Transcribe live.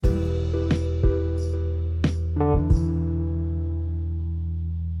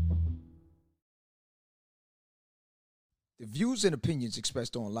views and opinions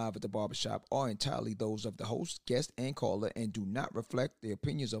expressed on Live at the Barbershop are entirely those of the host, guest, and caller and do not reflect the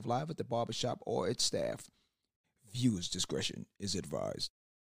opinions of Live at the Barbershop or its staff. Viewers' discretion is advised.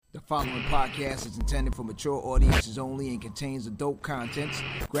 The following podcast is intended for mature audiences only and contains adult contents,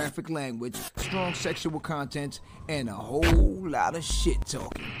 graphic language, strong sexual content, and a whole lot of shit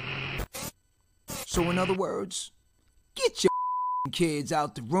talking. So in other words, get your kids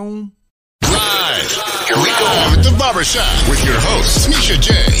out the room. Live, here we go at the Barbershop with your hosts, Misha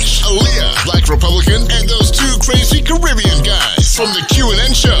J, Aaliyah, Black Republican, and those two crazy Caribbean guys from the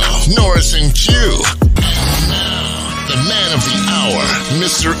Q&N show, Norris and Q. And now, the man of the hour,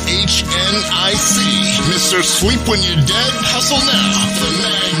 Mr. HNIC, Mr. Sleep When You're Dead, Hustle Now, the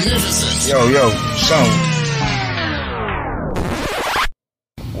magnificent. Son.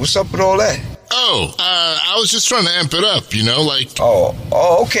 What's up with all that? I was just trying to amp it up, you know, like... Oh,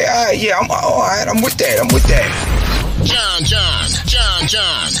 okay, all right, yeah, all right, I'm with that. John,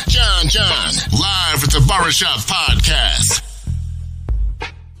 live at the Barbershop Podcast.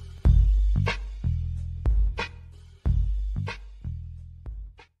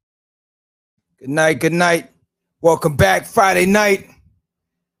 Good night. Welcome back, Friday night.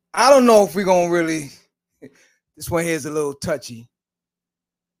 I don't know if we're going to really... This one here is a little touchy.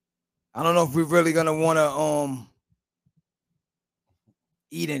 I don't know if we're really going to want to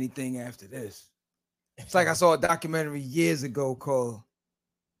eat anything after this. It's like I saw a documentary years ago called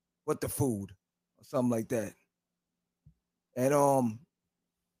What the Food or something like that. And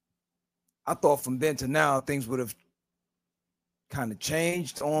I thought from then to now things would have kind of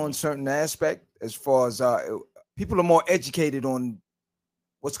changed on certain aspect as far as people are more educated on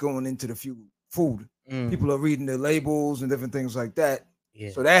what's going into the food. People are reading the labels and different things like that.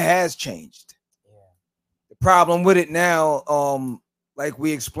 Yeah. So that has changed. Yeah. The problem with it now, like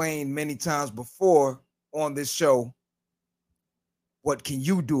we explained many times before on this show, what can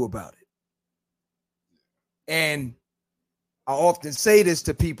you do about it? And I often say this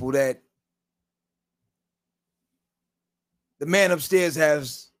to people that the man upstairs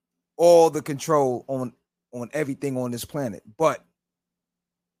has all the control on everything on this planet, but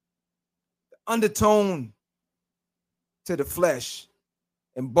the undertone to the flesh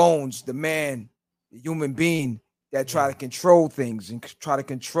and bones, the man, the human being that try to control things and try to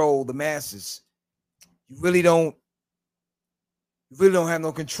control the masses, you really don't have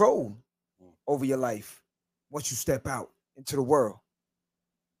no control over your life once you step out into the world.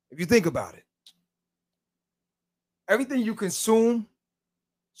 If you think about it, everything you consume,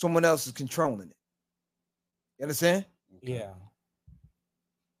 someone else is controlling it. You understand? Yeah.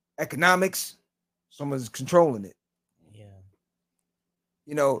 Economics, someone's controlling it. Yeah.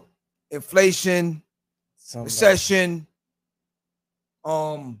 You know, inflation, recession,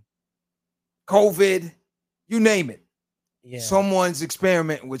 COVID, you name it. Yeah. Someone's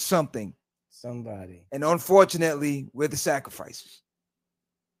experimenting with something. Somebody. And unfortunately, we're the sacrifices.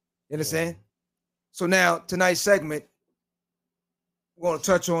 You understand? Yeah. So now, tonight's segment, we're going to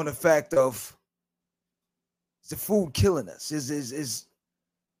touch on the fact of, is the food killing us? Is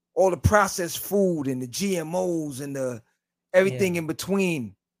all the processed food and the GMOs and the everything in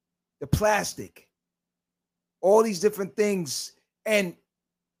between, the plastic, all these different things. And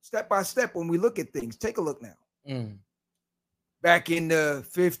step by step, when we look at things, take a look now. Back in the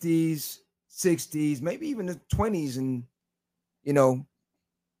 50s, 60s, maybe even the 20s, and, you know,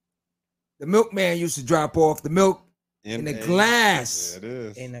 the milkman used to drop off the milk in a glass. Yeah, it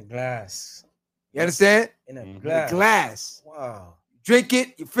is. In a glass. You understand? In a glass. In a glass. Wow. Drink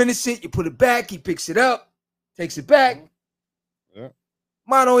it, you finish it, you put it back, he picks it up, takes it back. Yeah.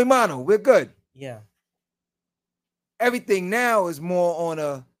 Mano y mano, we're good. Yeah. Everything now is more on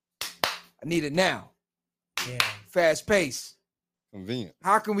I need it now. Yeah. Fast pace. Convenient.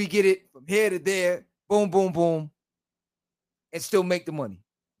 How can we get it from here to there, boom, boom, boom, and still make the money?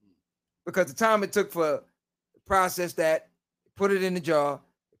 Because the time it took for the process that, put it in the jar,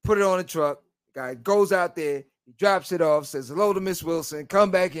 put it on the truck, the guy goes out there, he drops it off, says hello to Miss Wilson,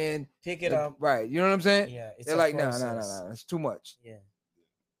 come back in. Pick it up. Right. You know what I'm saying? Yeah. It's They're like, no. It's too much. Yeah.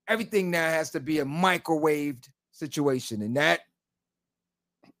 Everything now has to be a microwaved situation. And that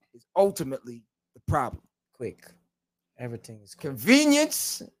is ultimately the problem. Quick. Everything is quick.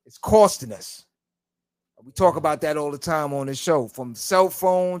 Convenience is costing us. We talk about that all the time on this show, from cell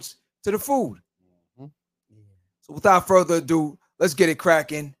phones to the food. Yeah. So without further ado, let's get it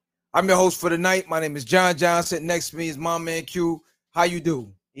cracking. I'm your host for the night. My name is John Johnson. Next to me is my man Q. How you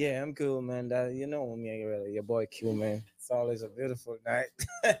do? Yeah, I'm cool, man. You know me, your boy Q, man. It's always a beautiful night.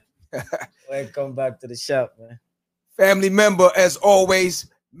 Welcome back to the shop, man. Family member, as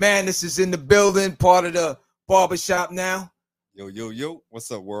always, Madness is in the building, part of the barbershop now. Yo, yo, yo. What's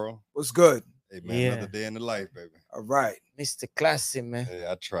up, world? What's good? Hey, man, Yeah. another day in the life, baby. All right. Mr. Classy, man. Hey,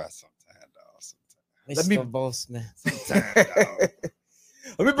 I try sometimes, dog. Mr. Let me- Boss, man. Sometimes, dog.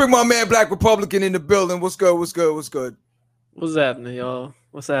 Let me bring my man Black Republican in the building. What's good? What's good? What's good? What's happening, y'all?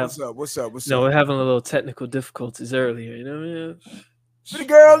 What's happening? What's up? What's up? What's No, up? we're having a little technical difficulties earlier. You know what I mean? Pretty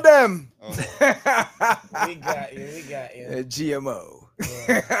girl, them. Oh. We got you. We got you. GMO.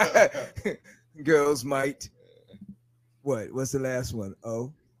 Girls might. What? What's the last one?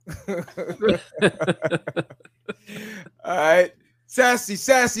 Oh. All right.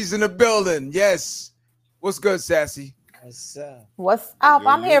 Sassy's in the building. Yes. What's good, Sassy? What's up? What's up?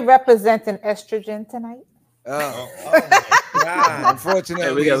 I'm here representing estrogen tonight. Oh, Oh my God.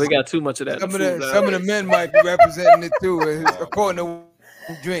 unfortunately, Hey, we got too much of that. some in of the food the now. men might be representing it too, according to what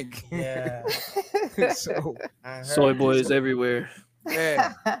we drink. Yeah. So, I heard Soy this. boys everywhere.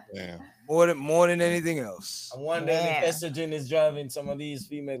 man, Damn. more than anything else. I'm wondering Yeah. if estrogen is driving some of these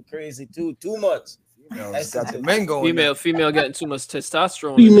female crazy too. Too much. You know, it's got the Estrogen. men going. now. Female getting too much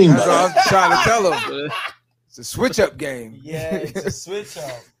testosterone. do you mean That's what I'm trying to tell them. Uh, It's a switch up game. Yeah, it's a switch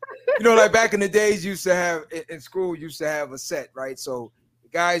up. You know, like back in the days, used to have in school, used to have a set, right? So the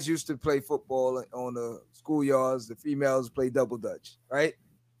guys used to play football on the schoolyards. The females play double dutch, right?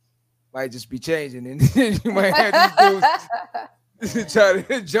 Might just be changing, and you might have these dudes try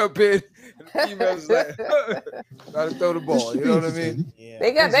to jump in. And the females like try to throw the ball. You know what I mean? Yeah.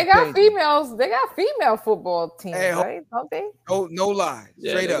 They got females. They got female football teams, Hey, right? Don't they? No lie,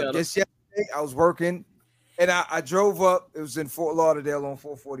 Yeah, straight they up. got 'em. Just yesterday, I was working, and I drove up. It was in Fort Lauderdale on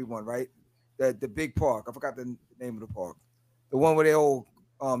 441, right? The big park. I forgot the name of the park. The one where they old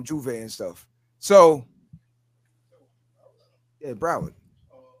Juve and stuff. So yeah, Broward.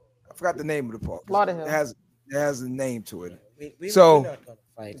 I forgot the name of the park. Lauderdale. It has a name to it. We're not gonna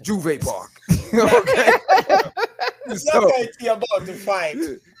fight. Juve Park. Okay. so, He about to fight.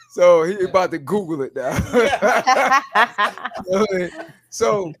 so he about to Google it now.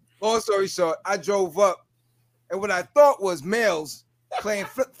 So, long story short, I drove up, and what I thought was males playing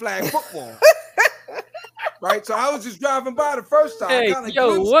flag football. Right? So I was just driving by the first time. hey, kinda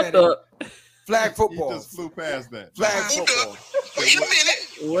yo, glimpsed what at the? it. Flag You football. just flew past that. Flag football. Wait a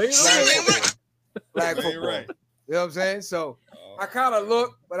minute. Wait Flag a minute. football. Flag You're football. right. You know what I'm saying? So Oh. I kind of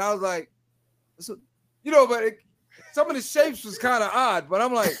looked, but I was like, you know, but some of the shapes was kind of odd, but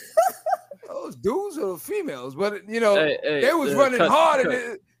I'm like, those dudes or females? But you know, Hey, they was running cut- hard, cut-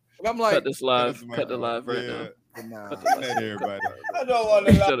 and I'm like, Cut this live. Cut the live right Yeah. now. nah. Cut the Let everybody. I don't want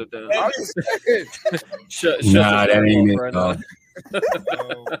to Shut it down. I'm just saying, Shut Nah, this that live ain't off it, right dog.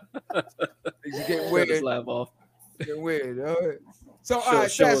 now. things are getting Shut this weird. live off. Getting weird. All right. So, all Show-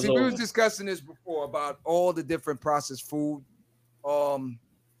 right, show is Sassy, we was over. discussing this before about all the different processed food,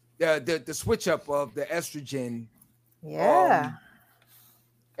 the switch up of the estrogen Yeah.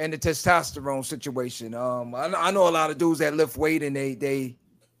 and the testosterone situation. I know a lot of dudes that lift weight and they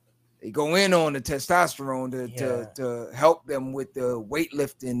go in on the testosterone to help them with the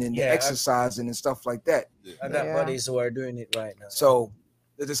weightlifting and the Yeah, exercising and stuff like that. I got Yeah. buddies who are doing it right now. So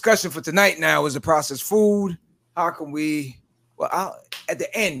the discussion for tonight now is the processed food. How can we? Well, at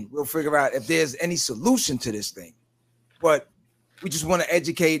the end we'll figure out if there's any solution to this thing. But we just want to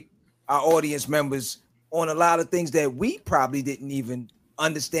educate our audience members on a lot of things that we probably didn't even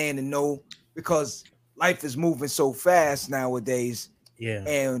understand and know because life is moving so fast nowadays, Yeah.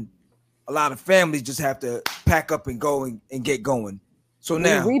 and a lot of families just have to pack up and go and get going. So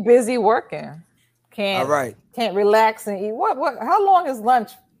now, we busy working. Can't all right, can't relax and eat. What? How long is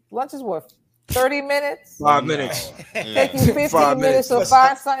lunch? Lunch is what? 30 minutes? 5 minutes. Take you 15 5 minutes to minutes.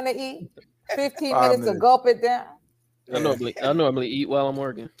 find something to eat. 15 5 minutes to minutes. gulp it down. I normally eat while I'm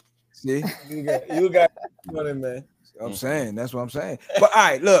working. See, You got money, man. I'm saying that's what I'm saying. But all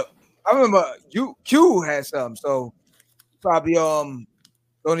right, look, I remember Q had some, so probably don't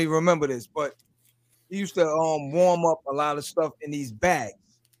even remember this, but he used to warm up a lot of stuff in these bags,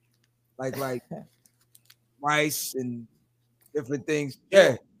 like rice and different things.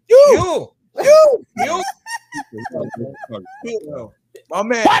 Yeah, you. My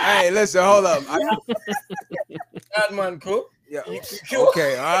man, hey, listen, hold up. That man cook. Yeah,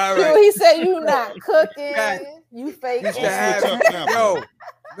 okay, all Q, right. he said you not cooking. Yeah. You fake. Used to Switch have, up now, yo,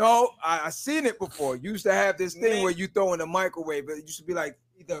 no, I seen it before. Used to have this thing Man. where you throw in the microwave, but it used to be like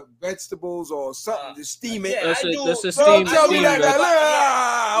either vegetables or something to steam it. Yeah, That's I a- do. that's a Don't steam- tell me steam that.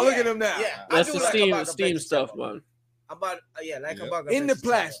 veg- Look at him now. Yeah, I That's do the like steam a steam stuff, vegetable. man. About like Yeah. a bag of In the vegetable.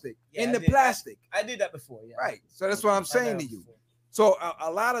 plastic. Yeah, In I the did. plastic. I did that before. Yeah. Right. So that's what I'm I saying did to you. before. So a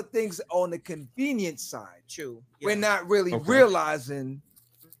lot of things on the convenience side, True. we're Yeah. not really Okay. realizing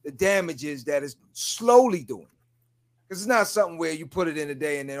the damages that it's slowly doing. Because it's not something where you put it in a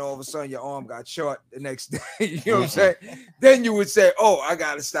day and then all of a sudden your arm got short the next day. You know what I'm saying? Then you would say, oh, I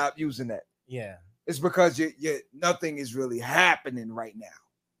got to stop using that. Yeah. It's because you nothing is really happening right now.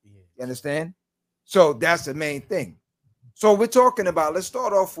 Yeah. You understand? So that's the main thing. So we're talking about, let's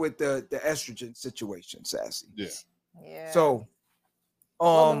start off with the estrogen situation, Sassy. Yeah. Yeah. So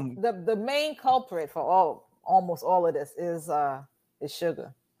well, the main culprit for almost all of this is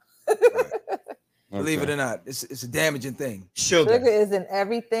sugar. Believe it or not, it's a damaging thing. Sugar is in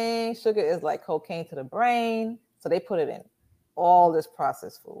everything. Sugar is like cocaine to the brain. So they put it in all this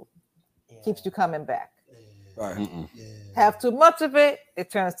processed food. Keeps you coming back. Right. Have too much of it,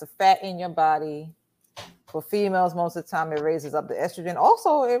 it turns to fat in your body. For females, most of the time, it raises up the estrogen.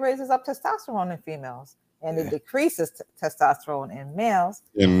 Also, it raises up testosterone in females. And it decreases testosterone in males.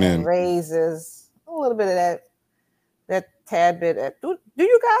 In men. And raises a little bit of that tad bit. Do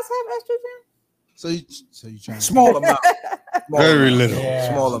you guys have estrogen? So you trying small amount. Very little.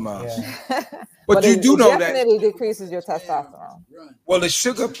 Small amounts. Yeah. But you do know that definitely decreases your testosterone. Well, the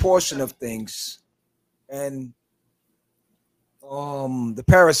sugar portion of things and the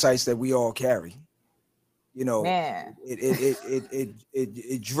parasites that we all carry, you know,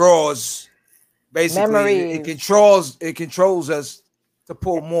 it draws basically memories. It controls us to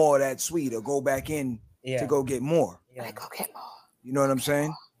pull more of that sweet or go back in to go get more. Yeah. Go get more. You know what I'm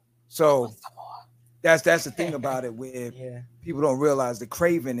saying? So that's the thing about it, where people don't realize the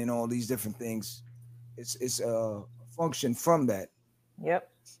craving and all these different things. It's a function from that. Yep.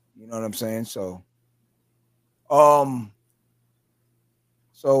 You know what I'm saying? So, so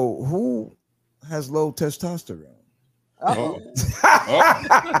who has low testosterone?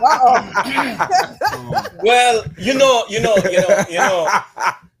 Well, you know.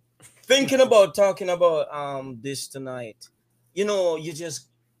 Thinking about talking about this tonight, you know, you just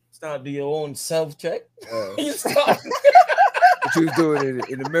start do your own self check. You start. What you was doing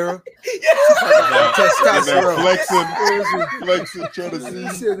in the mirror? Testosterone. Flexing, trying to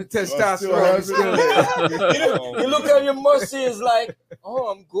see the testosterone. You look at your muscles like, oh,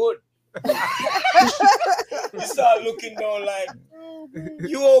 I'm good. You start looking down like,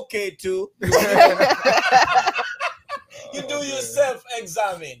 you okay too? You do your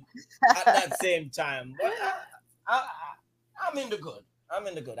self-examine at that same time. But I'm in the good.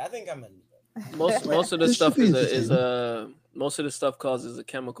 I think I'm in the good. Most of the stuff most of the stuff causes a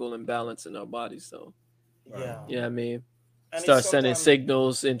chemical imbalance in our bodies. So yeah, I mean, And start sending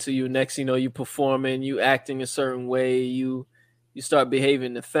signals into you. Next, you know, you performing, you acting a certain way, you start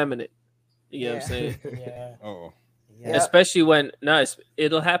behaving effeminate. You know what I'm saying? Yeah. Oh. Yeah. Especially when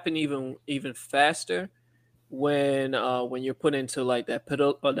it'll happen even faster when you're put into like that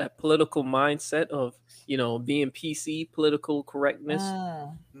political mindset of, you know, being PC, political correctness,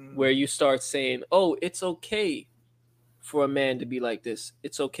 where you start saying, oh, it's okay for a man to be like this.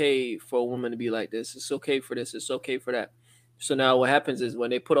 It's okay for a woman to be like this. It's okay for this. It's okay for that. So now what happens is when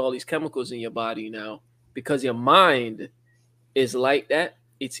they put all these chemicals in your body now, because your mind is like that,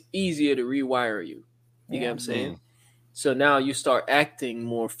 it's easier to rewire you. You get what I'm saying? So now you start acting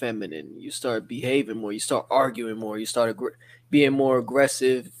more feminine. You start behaving more. You start arguing more. You start being more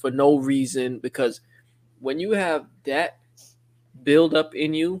aggressive for no reason. Because when you have that build up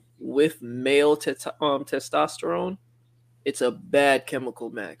in you with male testosterone, it's a bad chemical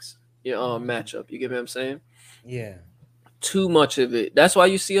matchup. You get what I'm saying? Yeah. Too much of it. That's why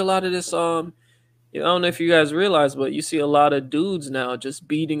you see a lot of this. I don't know if you guys realize, but you see a lot of dudes now just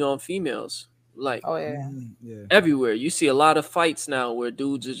beating on females. Like, everywhere. You see a lot of fights now where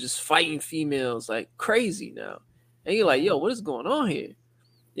dudes are just fighting females like crazy now. And you're like, yo, what is going on here?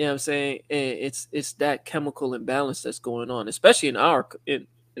 You know what I'm saying? And it's that chemical imbalance that's going on, especially in our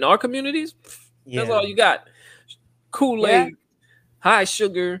communities. That's all you got. Kool-Aid, high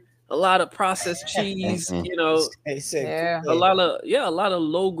sugar, a lot of processed cheese, you know, a lot of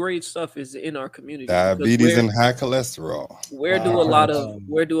low grade stuff is in our community. Diabetes and high cholesterol. Where do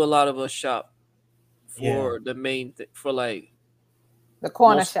a lot of us shop for the main thing, for like the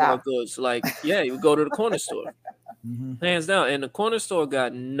corner shop goods? Like, you go to the corner store, hands down, and the corner store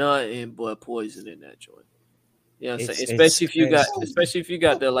got nothing but poison in that joint. You know what I'm saying? Especially if you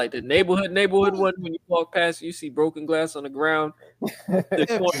got the like the neighborhood one, when you walk past, you see broken glass on the ground. See,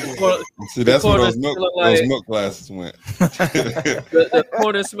 that's where those milk glasses went. the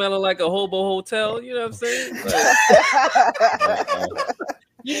corner smelling like a hobo hotel. You know what I'm saying? Like,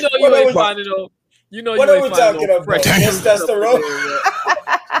 you know you ain't finding no. You know what you are we ain't finding talking no about? Testosterone.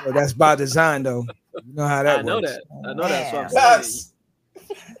 Well, that's by design, though. You know how that works. I know that's what I'm saying.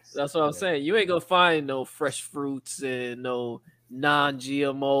 That's what I'm saying. You ain't gonna find no fresh fruits and no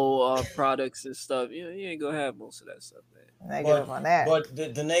non-GMO products and stuff, you ain't gonna have most of that stuff, man. Negative on that. But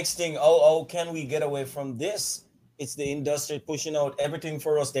the next thing, how can we get away from this? It's the industry pushing out everything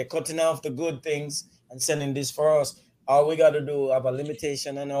for us. They're cutting off the good things and sending this for us. All we got to do have a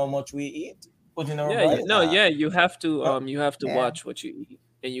limitation on how much we eat. Put in our body. You have to watch what you eat,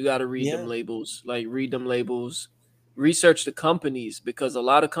 and you got to read them labels. Research the companies, because a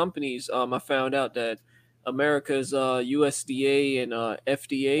lot of companies, I found out that America's USDA and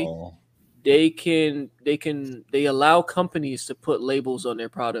FDA, they allow companies to put labels on their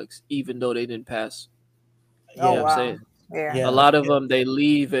products even though they didn't pass. You know what I'm saying? Yeah. A lot of them, they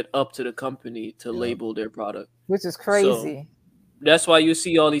leave it up to the company to label their product, which is crazy. So that's why you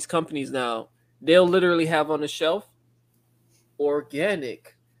see all these companies now, they'll literally have on the shelf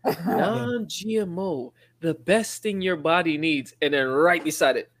organic, non-GMO, the best thing your body needs, and then right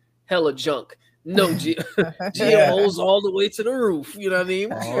beside it, hella junk. No GMOs all the way to the roof. You know what I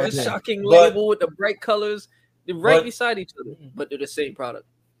mean? A shocking label with the bright colors. They're right beside each other, but they're the same product.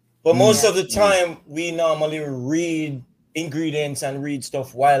 But most of the time, we normally read ingredients and read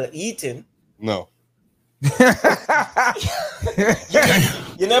stuff while eating. No. You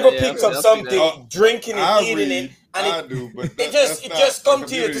never picked up something, drinking it, eating it, and I do, but it just come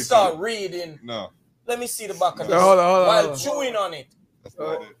to you to start reading. No. Let me see the back of this while chewing on it.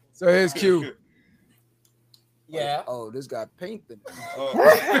 So here's Q. Yeah. Oh, this got paint in it.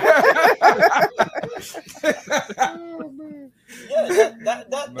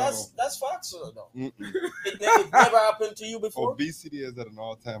 That's factual though. It never happened to you before. Obesity is at an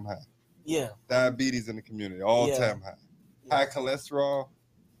all-time high. Yeah. Diabetes in the community, all-time high. High cholesterol,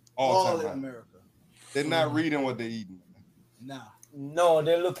 all-time high. America. They're not reading what they're eating. No,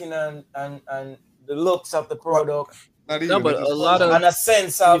 they're looking and the looks of the product. No, but a lot of and a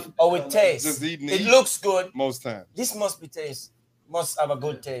sense of how it tastes. Just eating it looks good most times. This must have a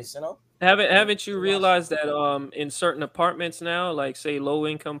good taste, you know. Haven't you realized that in certain apartments now, like say low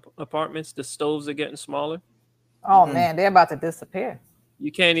income apartments, the stoves are getting smaller? Oh man, they're about to disappear.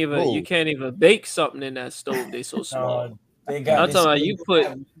 You can't even bake something in that stove. They so small. I'm talking about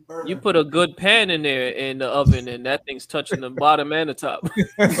you put a good pan in there in the oven, and that thing's touching the bottom and the top.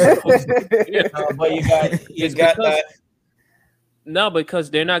 But you got that. No,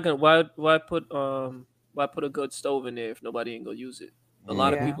 because they're not gonna. Why put a good stove in there if nobody ain't gonna use it? A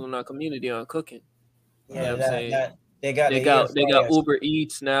lot of people in our community aren't cooking. You know what I'm saying? They got Uber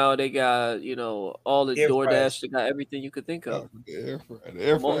Eats now. They got all the DoorDash. They got everything you could think of. The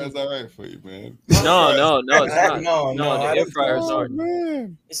air fryer is all right for you, man. No, it's not. No, the air fryers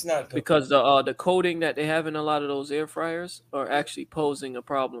aren't. It's not good. Because the coating that they have in a lot of those air fryers are actually posing a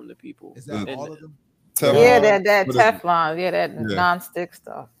problem to people. Is that all of them? That Teflon, that non-stick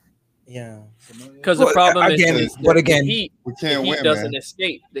stuff. Yeah, because the problem is again, the heat win, doesn't man.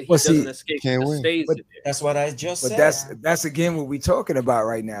 escape. The heat doesn't escape. Can't it win. stays in there. That's what I just said. That's again what we're talking about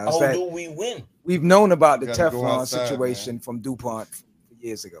right now. How do we win? We've known about the Teflon outside, situation from DuPont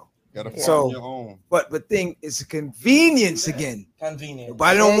years ago. Your own. But the thing is convenience again. Convenient.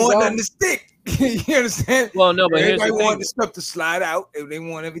 Nobody don't want nothing to stick. You understand? Well, no, but everybody here's the want thing. the stuff to slide out. They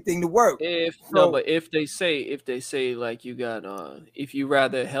want everything to work. But if they say like you got if you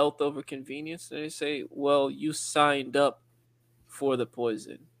rather health over convenience, they say, well, you signed up for the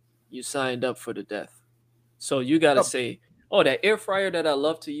poison, you signed up for the death, so you gotta say, oh, that air fryer that I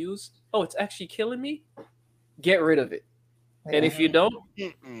love to use, oh, it's actually killing me, get rid of it. And if you don't,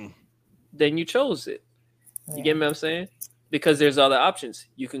 then you chose it. You get me what I'm saying? Because there's other options.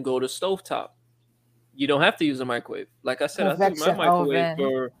 You can go to stovetop. You don't have to use a microwave. Like I said, I took my microwave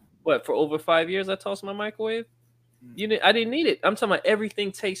for over 5 years. I tossed my microwave. I didn't need it. I'm talking about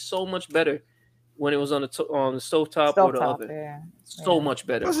everything tastes so much better when it was on the stovetop or the oven. So much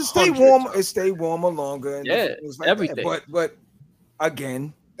better. Because it stay warmer longer. And like everything. But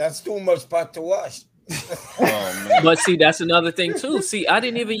again, that's too much pot to wash. But see, that's another thing too. See, I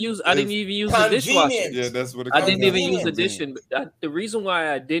didn't even use the dishwasher. Yeah, that's what I didn't even use the dishing. The reason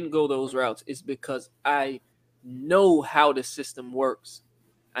why I didn't go those routes is because I know how the system works.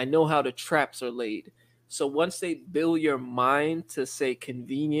 I know how the traps are laid. So once they build your mind to say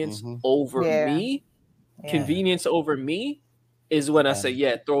convenience over me, convenience over me is when I say,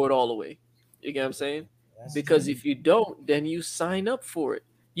 throw it all away. You get what I'm saying? Because if you don't, then you sign up for it.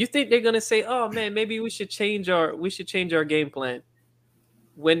 You think they're gonna say, "Oh man, maybe we should change our game plan,"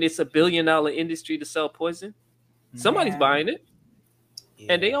 when it's $1 billion industry to sell poison? Somebody's buying it,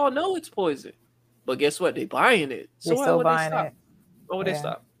 and they all know it's poison. But guess what? They buying it. So why would they stop? Why would they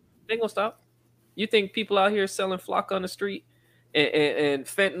stop? They ain't gonna stop. You think people out here selling flock on the street and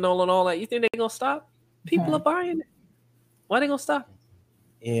fentanyl and all that? You think they gonna stop? People are buying it. Why they gonna stop?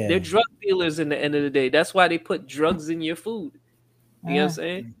 Yeah. They're drug dealers in the end of the day. That's why they put drugs in your food. You know what I'm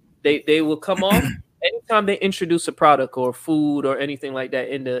saying? They will come off anytime they introduce a product or food or anything like that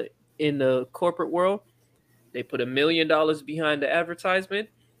in the corporate world. They put $1 million behind the advertisement,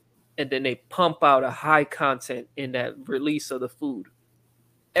 and then they pump out a high content in that release of the food.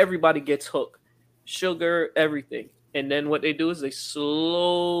 Everybody gets hooked. Sugar, everything. And then what they do is they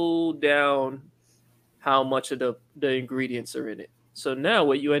slow down how much of the ingredients are in it. So now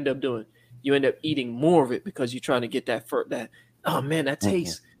what you end up doing, you end up eating more of it because you're trying to get that oh man, that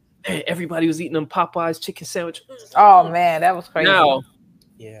tastes. Man, everybody was eating them Popeyes chicken sandwich. Oh man, that was crazy. Now,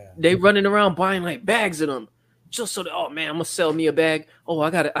 yeah, they running around buying like bags of them, just so that, oh man, I'm gonna sell me a bag. Oh,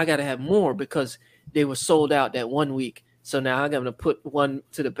 I gotta have more because they were sold out that 1 week. So now I'm gonna put one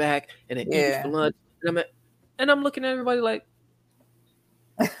to the back and then eat it for lunch. And I'm looking at everybody like.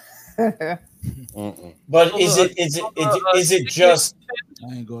 But is it just?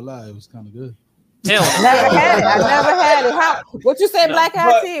 I ain't gonna lie, it was kind of good. Hell, I never had it. How? What you say, Black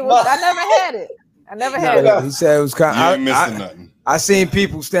Eyed Tea? I never had it. I never had it. He said it was kind. You ain't missing nothing. I seen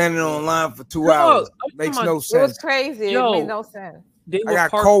people standing online for 2 hours. Makes no sense. It was crazy. It made no sense. I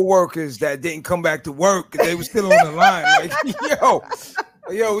got co-workers that didn't come back to work because they were still on the line. Like,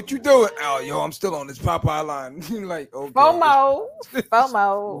 yo, what you doing? Oh, yo, I'm still on this Popeye line. Like, okay.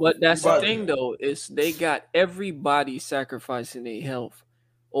 FOMO. But that's the thing, though, is they got everybody sacrificing their health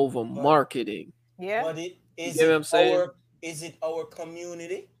over marketing. Yeah. But is it our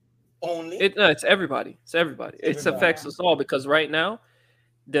community only? It's everybody. It's everybody. It affects us all because right now,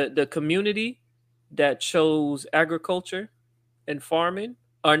 the community that chose agriculture and farming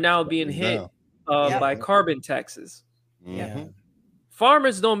are now being hit by carbon taxes. Yeah.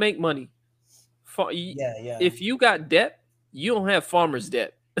 Farmers don't make money. If you got debt, you don't have farmer's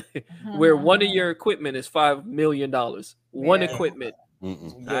debt, where one of your equipment is $5 million. One equipment.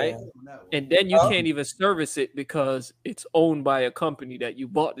 Right? And then you can't even service it because it's owned by a company that you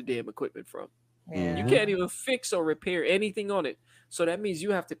bought the damn equipment from. You can't even fix or repair anything on it. So that means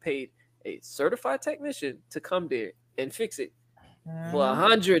you have to pay a certified technician to come there and fix it for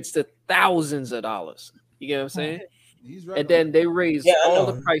hundreds to thousands of dollars. You get what I'm saying? Right, and then they raise all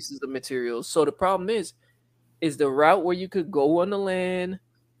the prices of materials. So the problem is the route where you could go on the land,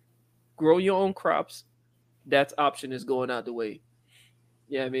 grow your own crops. That option is going out the way.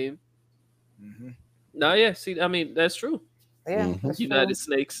 Yeah, I mean, no, yeah. See, I mean, that's true. Yeah, United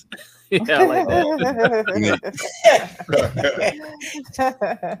Snakes. Yeah, I like that.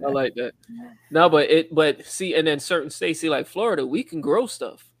 I like that. No, but see, and then certain states, see, like Florida, we can grow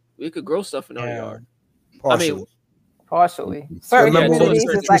stuff. We could grow stuff in our yard. Partially. I mean, partially. Certain communities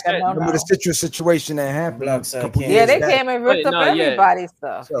is like a no-no. Remember the citrus situation that happened? They came and ripped up everybody's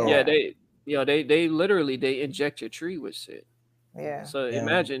stuff. So, they literally they inject your tree with shit. Yeah. So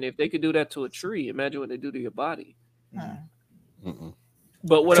imagine if they could do that to a tree. Imagine what they do to your body.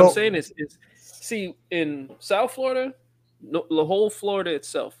 But what I'm saying is, see, in South Florida, the whole Florida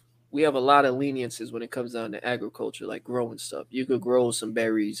itself, we have a lot of leniencies when it comes down to agriculture, like growing stuff. You could grow some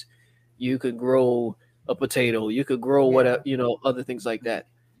berries, you could grow a potato, you could grow whatever, other things like that.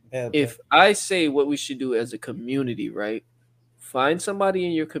 If I say what we should do as a community, right? Find somebody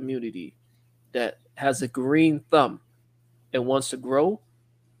in your community that has a green thumb and wants to grow,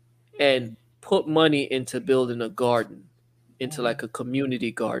 and put money into building a garden, into like a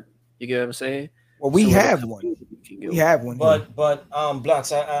community garden. You get what I'm saying? Well, we have one. We have one. But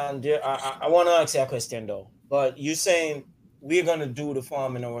Blocks, I want to ask you a question though. But you're saying we're gonna do the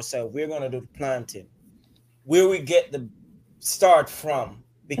farming ourselves. We're gonna do the planting. Where we get the start from?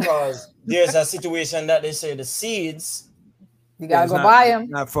 Because there's a situation that they say the seeds. You gotta go buy them.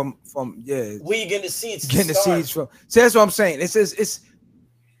 Not from Where you get the seeds? Getting the seeds from. So that's what I'm saying.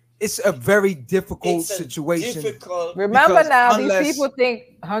 It's a very difficult situation. Remember now, these people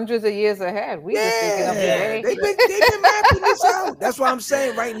think hundreds of years ahead. We just thinking of today. They've been mapping this out. That's what I'm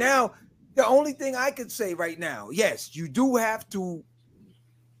saying right now. The only thing I could say right now, yes, you do have to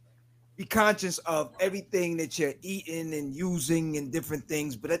be conscious of everything that you're eating and using and different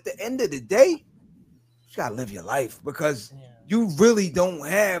things. But at the end of the day, you gotta live your life because you really don't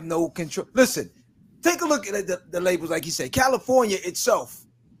have no control. Listen, take a look at the labels, like you said. California itself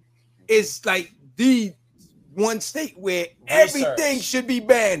is like the one state where everything should be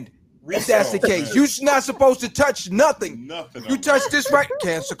banned. If that's the case, you're not supposed to touch nothing. You touch this right,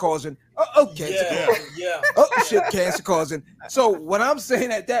 cancer causing. Cancer causing. Oh shit, cancer causing. So what I'm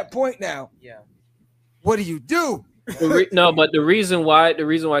saying at that point now, what do you do? No, but the reason why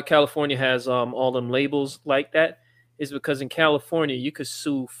California has all them labels like that is because in California you could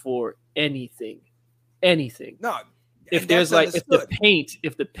sue for anything. No, If there's like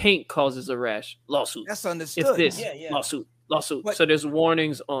if the paint causes a rash, lawsuit. That's understood. If this lawsuit. But, so there's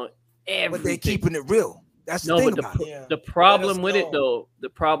warnings on everything. But they're keeping it real. That's the thing about it. The problem with it though, the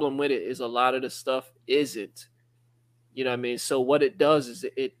problem with it is a lot of the stuff isn't. You know what I mean? So what it does is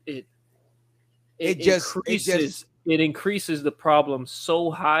it increases the problem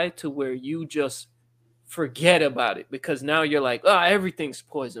so high to where you just forget about it, because now you're like, everything's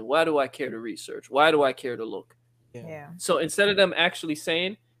poison. Why do I care to research? Why do I care to look? Yeah. So instead of them actually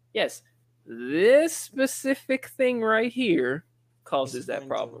saying, yes, this specific thing right here causes that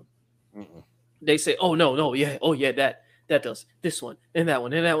problem, they say, that does this one and that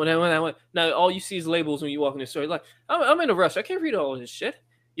one and that one and that one. Now all you see is labels when you walk in the store. Like, I'm in a rush. I can't read all this shit.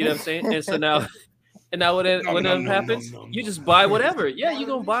 You know what I'm saying? And so now. And now when that happens, you just buy whatever. Yeah, you're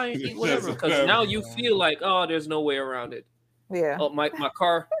gonna buy and eat whatever, because now you feel like, there's no way around it. Yeah. Oh, my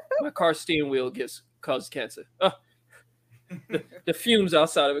car steering wheel causes cancer. The fumes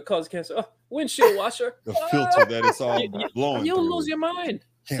outside of it cause cancer. Windshield washer. The filter that it's all blowing. You'll lose your mind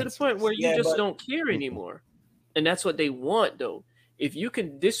to the point where you just don't care anymore. And that's what they want, though. If you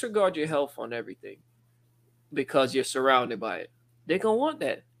can disregard your health on everything because you're surrounded by it, they're gonna want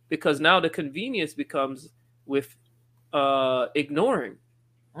that. Because now the convenience becomes with ignoring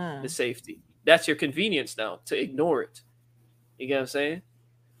the safety. That's your convenience now, to ignore it. You get what I'm saying?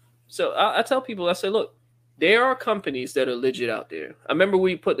 So I tell people, I say, look, there are companies that are legit out there. I remember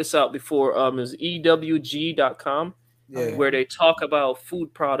we put this out before. It was EWG.com, where they talk about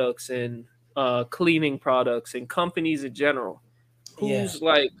food products and cleaning products and companies in general. Who's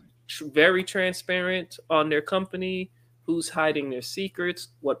like very transparent on their company, who's hiding their secrets,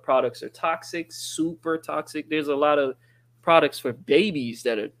 what products are toxic, super toxic. There's a lot of products for babies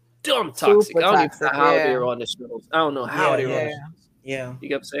that are dumb toxic. I don't even know how they're on the shelves. I don't know how they're on the shelves. Yeah. You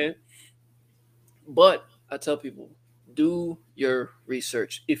get what I'm saying? But I tell people, do your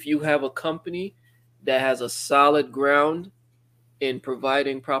research. If you have a company that has a solid ground in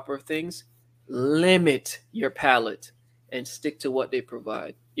providing proper things, limit your palate and stick to what they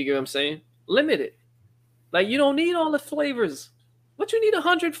provide. You get what I'm saying? Limit it. Like, you don't need all the flavors. What you need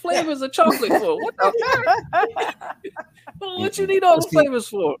 100 flavors of chocolate for? What the what you need all the flavors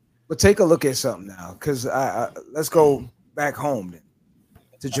for? But take a look at something now, because let's go back home then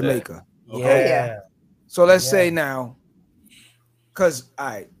to Jamaica. Okay. Yeah. So let's say now, because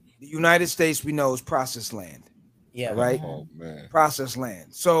the United States we know is processed land. Yeah. Right. Oh man. Processed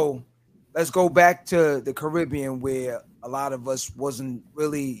land. So let's go back to the Caribbean, where a lot of us wasn't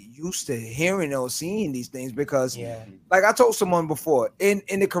really used to hearing or seeing these things, because like I told someone before, in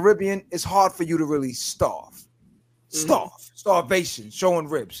the Caribbean, it's hard for you to really starvation, showing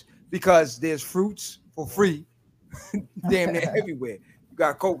ribs, because there's fruits for free damn near everywhere. You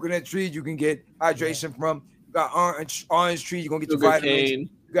got coconut trees you can get hydration from. You got orange trees, you're gonna get your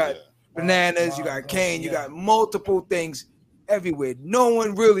vitamins. You got bananas, you got cane, you got multiple things everywhere. No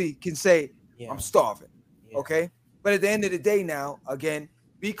one really can say, I'm starving. Okay. But at the end of the day now, again,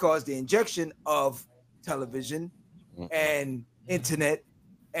 because the injection of television and internet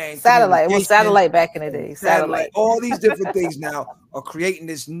and satellite, it was satellite back in the day. Satellite. All these different things now are creating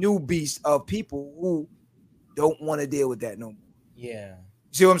this new beast of people who don't want to deal with that no more. Yeah.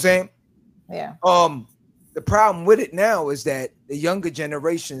 See what I'm saying? Yeah. The problem with it now is that the younger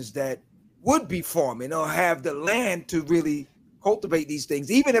generations that would be farming or have the land to really cultivate these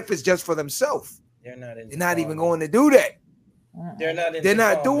things, even if it's just for themselves, they're not even going to do that. They're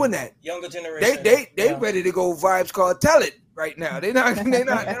not doing that. Younger generation. They ready to go Vibes Cartel it right now. They don't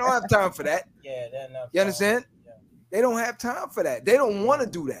have time for that. Yeah, they're not. You understand? Yeah. They don't have time for that. They don't want to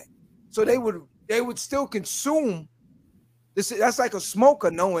do that. So they would still consume this. That's like a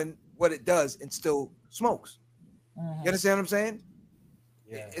smoker knowing what it does and still smokes. You understand what I'm saying?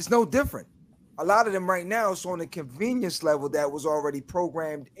 Yeah. It's no different. A lot of them right now is on the convenience level that was already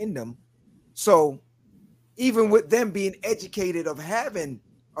programmed in them. So even with them being educated of having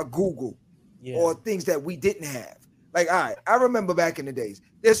a Google or things that we didn't have, like I remember back in the days,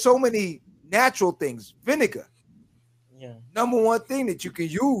 there's so many natural things. Vinegar, number one thing that you can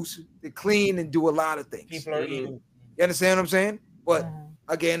use to clean and do a lot of things. People are eating. You understand what I'm saying? But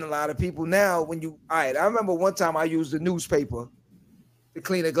again, a lot of people now, I remember one time I used the newspaper to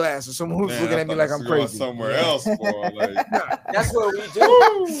clean a glass, and someone was looking at me like I'm crazy. Somewhere else, boy. Like, that's what we do.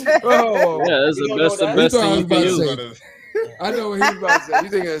 That's the best thing you can use. I know what he was about to say. You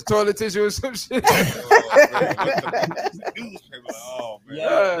think it's toilet tissue or some shit? Oh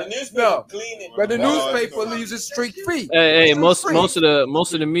man. The newspaper cleaning. But the newspaper leaves it streak free. Hey, most of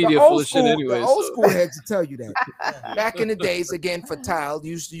the media full of shit anyway. The old school heads to tell you that. Back in the days, again, for tile,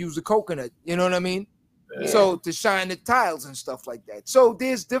 you used to use a coconut. You know what I mean? So to shine the tiles and stuff like that. So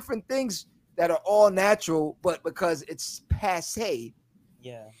there's different things that are all natural, but because it's passe,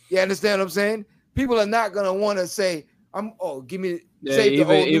 you understand what I'm saying? People are not gonna want to say, give me save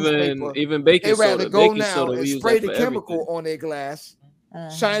the old newspaper. Even baking soda. They rather go baking now soda, and we use spray that the for chemical everything. on their glass,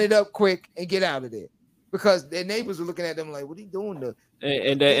 shine it up quick, and get out of there. Because their neighbors are looking at them like, what are you doing?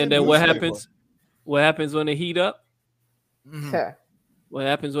 And then what happens? What happens when they heat up? Sure. What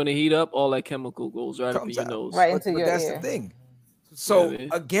happens when they heat up? All that chemical goes right up in your nose. Right into your that's ear. the thing. So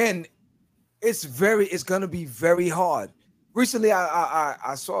again, it's gonna be very hard. Recently,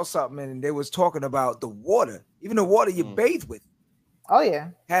 I saw something and they was talking about the water, even the water you bathe with. Oh yeah,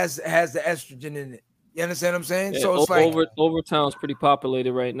 has the estrogen in it. You understand what I'm saying? Yeah, so it's like Overtown's pretty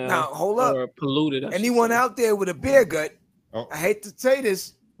populated right now. Now hold up, or polluted. Anyone out there with a beer gut? I hate to say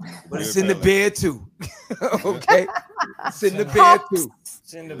this, but it's in the beer too. Okay, it's in the beer too.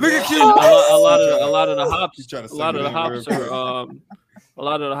 Look at you. A lot of the hops. A lot of the hops are a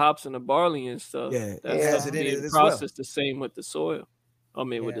lot of the hops and the barley and stuff. Yeah, that's has it in it as processed the same with the soil. I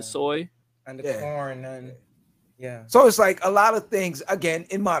mean, with the soy and the corn and So it's like a lot of things again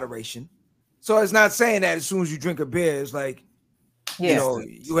in moderation. So it's not saying that as soon as you drink a beer, it's like you know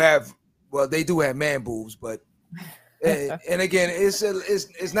you have. Well, they do have man boobs, but and again,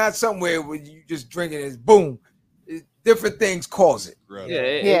 it's not somewhere where you just drink it. It's boom. Different things cause it.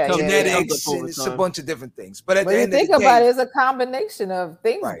 Genetics, and it's a bunch of different things. But at the end of the day, about it, it's a combination of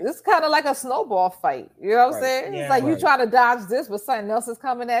things. Right. It's kind of like a snowball fight. You know what I'm saying? It's like you trying to dodge this, but something else is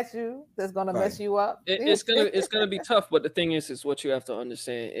coming at you that's gonna mess you up. It's gonna be tough. But the thing is what you have to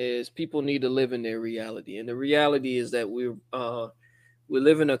understand is people need to live in their reality, and the reality is that we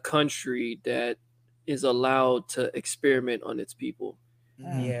live in a country that is allowed to experiment on its people,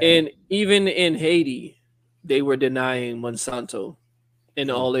 and even in Haiti. They were denying Monsanto and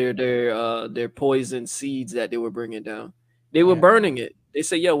all their poison seeds that they were bringing down. They were burning it. They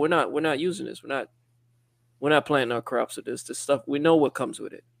said, "Yo, we're not using this. We're not planting our crops with this stuff. We know what comes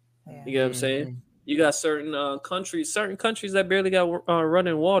with it." You get what I'm saying? You got certain countries that barely got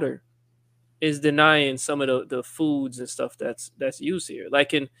running water, is denying some of the foods and stuff that's used here.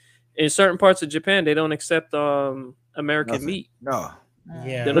 Like in certain parts of Japan, they don't accept American meat. No.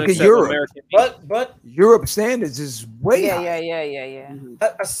 Yeah, look at Europe. But Europe standards is way high. Yeah.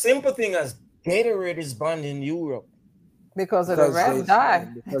 A simple thing as Gatorade is banned in Europe because of the rats die.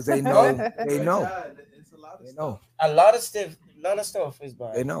 Because they know. They know. A lot of stuff is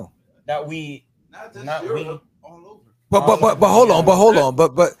banned. They know that we not Europe, all over. But hold on.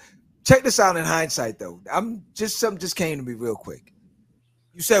 But check this out in hindsight though. Something just came to me real quick.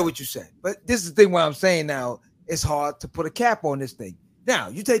 You said what you said, but this is the thing. What I'm saying now, it's hard to put a cap on this thing. Now,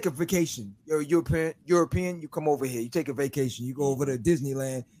 you take a vacation. You're European, you come over here. You take a vacation. You go over to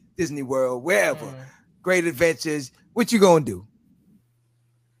Disneyland, Disney World, wherever. Great adventures. What you gonna do?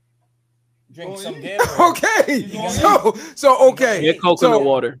 Drink some Gatorade. Okay. So okay. Get coconut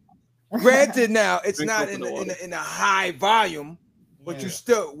water. Granted, now it's not in a high volume, but you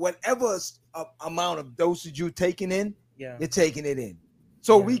still whatever amount of dosage you're taking in, you're taking it in.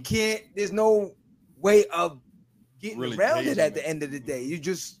 So we can't. There's no way of getting around it at the end of the day. You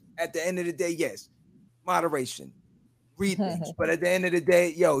just at the end of the day, yes, moderation, read things, but at the end of the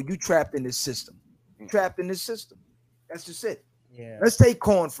day, you trapped in this system. That's just it. Yeah. Let's take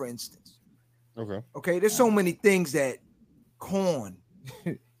corn for instance. Okay. There's so many things that corn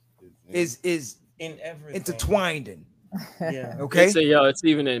is in everything intertwined in. Yeah. Okay. They say, it's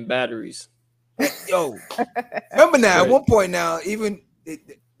even in batteries. Remember now? At one point now, even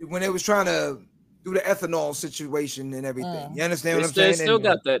when they was trying to do the ethanol situation and everything. You understand what I'm saying? They still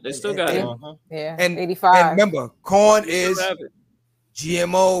got that. They still got it. Yeah. And 85. And remember, corn is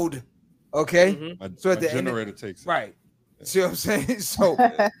GMO'd. Okay. Mm-hmm. So at the generator takes it. Right. See what I'm saying? So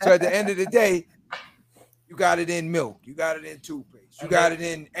at the end of the day, you got it in milk. You got it in toothpaste. You got it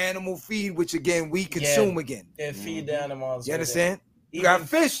in animal feed, which again we consume again. They feed the animals. You understand? You got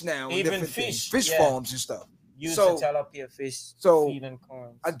fish now. Even fish farms and stuff. Use the tilapia fish. So feed and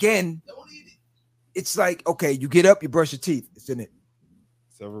corn. Again, it's like, okay, you get up, you brush your teeth. It's in it.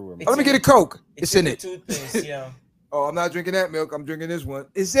 It's everywhere. Let me get a Coke. It's in it. Toothpaste, Oh, I'm not drinking that milk. I'm drinking this one.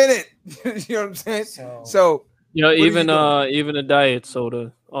 It's in it. You know what I'm saying? So even a diet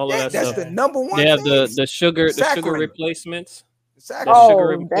soda, all of that stuff. That's the number one. They have the sugar replacements. That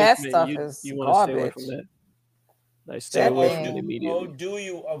stuff is you want to stay away from that. Like stay away from it immediately. How do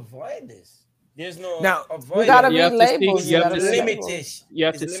you avoid this? There's no now. You gotta read labels. You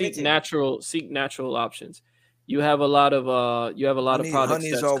have to seek natural options. You have a lot of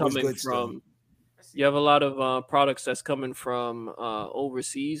products that's coming from. You have a lot of products that's coming from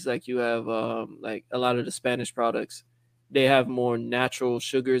overseas. Like you have like a lot of the Spanish products, they have more natural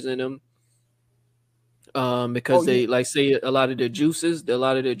sugars in them. Because they like say a lot of their juices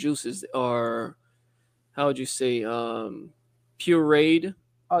are, how would you say, pureed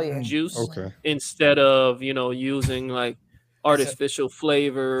juice. Okay. Instead of using like artificial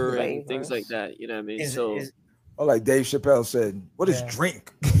flavor and things like that. You know what I mean? Or like Dave Chappelle said, "What is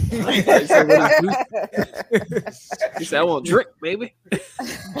drink?" He said, "What is juice?" He said, "I want drink, baby."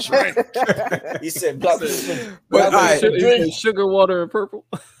 Drink. He said, "Sugar, water, and purple."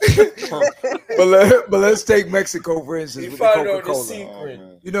 but let's take Mexico for instance. You With found the out the Coca-Cola. secret.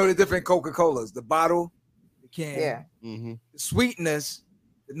 You know the different Coca-Colas, the bottle, the can, Yeah. the sweetness,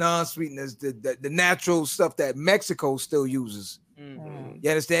 the non-sweetness, the natural stuff that Mexico still uses. Mm-hmm. You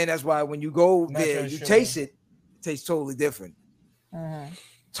understand? That's why when you go there, Natural you sugar. taste it. It tastes totally different. Mm-hmm.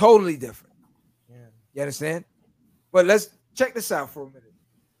 Totally different. Yeah. You understand? But let's check this out for a minute.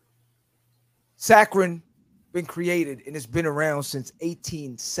 Saccharin been created and it's been around since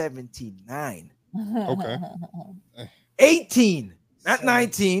 1879. Okay. 18, not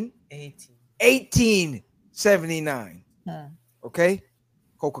 19. 18. 1879. Okay.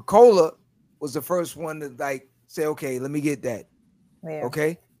 Coca-Cola was the first one to like say, okay, let me get that. Yeah.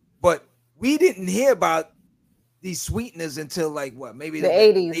 Okay. But we didn't hear about these sweeteners until like what, maybe The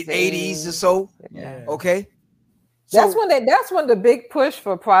 80s. 80s or so. Yeah. Okay. That's So- when the big push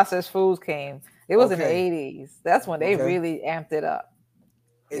for processed foods came. It was Okay. in the 80s. That's when they Okay. really amped it up.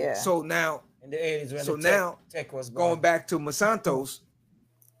 And so now In the 80s when So the now, tech was going born. back to Monsanto's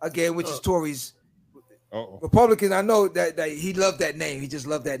again, which is Tory's Uh-oh. Republican. I know that he loved that name. He just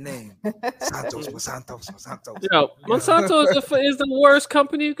loved that name. Monsanto's. Monsanto is the worst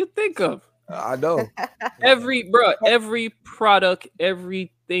company you could think of. I know. Every product,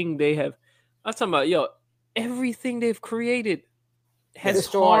 everything they have. I'm talking about, everything they've created has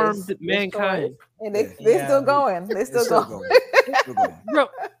Destroys. harmed mankind. And they still going. They still going. Bro,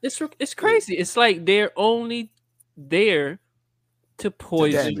 it's crazy. It's like they're only there to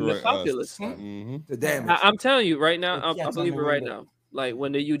poison the populace. The damage. I'm telling you right now, I Cats believe on it the right window. now. Like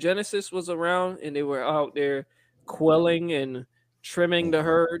when the eugenicists was around and they were out there quelling and trimming the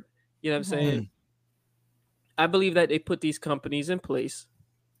herd, you know what I'm saying? I believe that they put these companies in place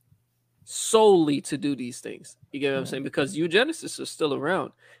solely to do these things. You get what I'm saying? Because eugenicists are still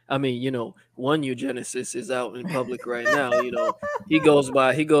around. I mean, one eugenicist is out in public right now. He goes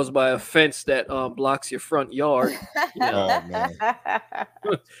by a fence that blocks your front yard. Oh man.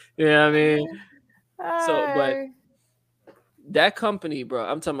 Yeah, I mean, but that company, bro,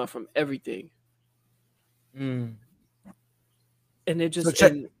 I'm talking about from everything. And they just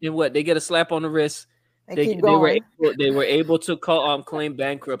and what they get a slap on the wrist. They were able to claim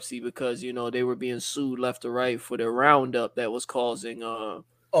bankruptcy because they were being sued left or right for the Roundup that was causing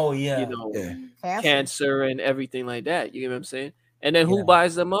cancer and everything like that. You get what I'm saying? And then who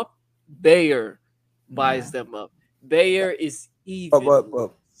buys them up? Bayer buys them up. Bayer is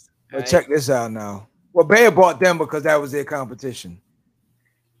evil. But check this out now. Well, Bayer bought them because that was their competition.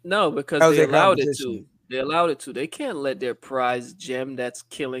 No, because they allowed it to. They allowed it to. They can't let their prize gem that's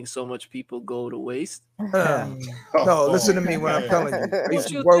killing so much people go to waste. No, listen to me when I'm telling you. I used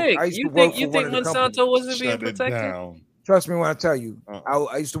to work You think Monsanto wasn't being protected? Trust me when I tell you.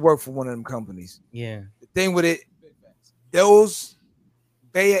 I used to work for one of them companies. Yeah. The thing with it,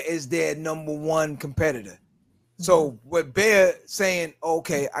 Bayer is their number one competitor. So with Bayer saying,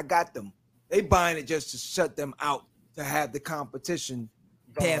 okay, I got them, they buying it just to shut them out, to have the competition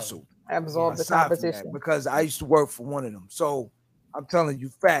canceled. Absorb the competition. Because I used to work for one of them. So I'm telling you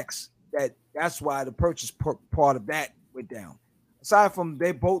facts that's why the purchase part of that went down. Aside from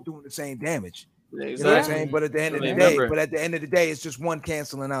they both doing the same damage. Exactly. You know what I'm saying? But at the end of the day, it's just one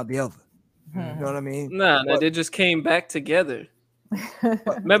canceling out the other. You know what I mean? Nah, they just came back together.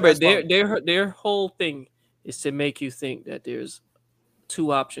 Remember, their whole thing is to make you think that there's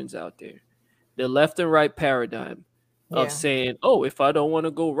two options out there. The left and right paradigm of saying, oh, if I don't want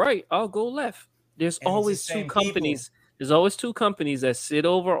to go right, I'll go left. There's always two companies. There's always two companies that sit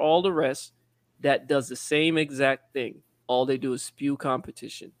over all the rest that does the same exact thing. All they do is spew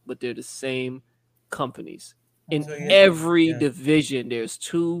competition, but they're the same companies. In every division, there's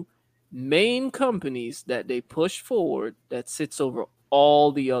two main companies that they push forward that sits over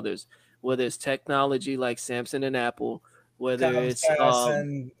all the others, whether it's technology like Samsung and Apple, whether it's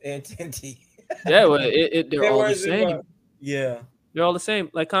and AT&T. they're all the same. Yeah, they're all the same.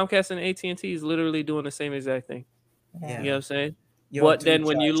 Like Comcast and AT&T is literally doing the same exact thing. Yeah. You know what I'm saying? But then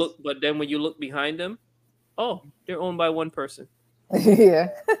when you look behind them, oh, they're owned by one person. Yeah.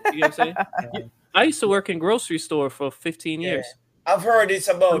 You know what I'm saying? I used to work in grocery store for 15 years. I've heard it's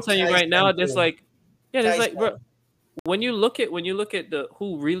about. I'm telling you right now, there's too. like, yeah, there's like, Tyson. bro, when you look at the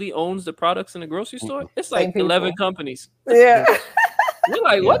who really owns the products in the grocery store, it's Same like people. 11 companies. Yeah. You're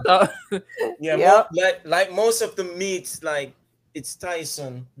like, what the? Yeah, Yep. like most of the meats, like it's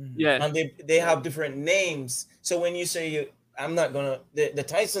Tyson, Yeah, and they have different names. So when you say I'm not gonna the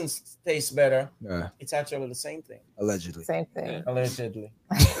Tyson's taste better, Yeah, it's actually the same thing. allegedly. Same thing. Allegedly.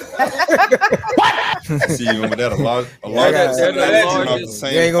 See, even with that, a large got- percent of they're it the is from the largest-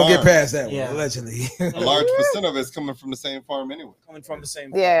 same You ain't gonna get farm. past that Yeah. one, allegedly. A large percent of it's coming from the same farm anyway. Coming from the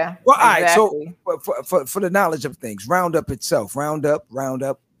same. Yeah. Well, all right. exactly. So, for the knowledge of things, Roundup itself, Roundup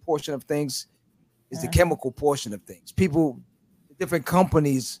portion of things is the chemical portion of things. People, different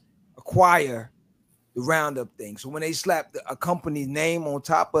companies acquire the Roundup thing. So when they slap a company name on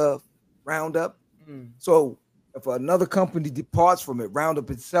top of Roundup, so if another company departs from it,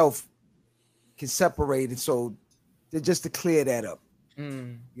 Roundup itself can separate it. So just to clear that up,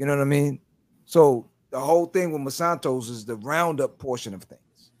 you know what I mean? So the whole thing with Monsanto's is the Roundup portion of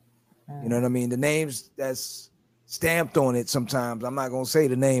things. You know what I mean? The names that's stamped on it sometimes. I'm not gonna say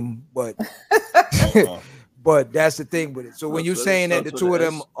the name, but but that's the thing with it. So when you're saying that the two of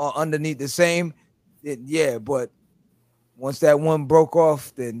them are underneath the same, then yeah, but once that one broke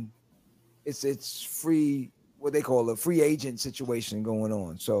off, then it's free, what they call a free agent situation going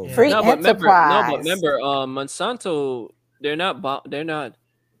on. So Free enterprise. remember, Monsanto, they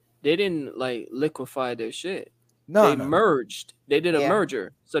didn't like liquefy their shit. They merged. They did a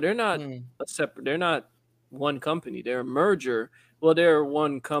merger. So they're not a separate, they're not one company. They're a merger. Well, they're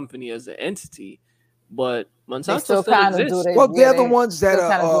one company as an entity, but Monsanto still exists. They're the ones that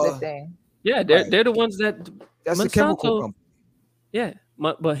are yeah, they're the ones that that's Monsanto, the chemical company. Yeah,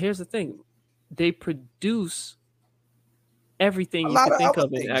 but here's the thing. They produce everything you can think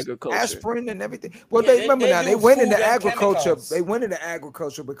of in agriculture. Aspirin and everything. Well, they remember now, they went into agriculture. Chemicals. They went into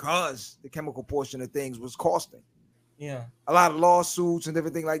agriculture because the chemical portion of things was costing. Yeah. A lot of lawsuits and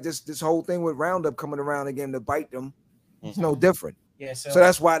everything like this. This whole thing with Roundup coming around again to bite them. It's no different. Yeah. So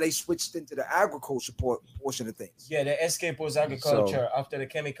that's why they switched into the agriculture portion of things. Yeah, the escape was agriculture after the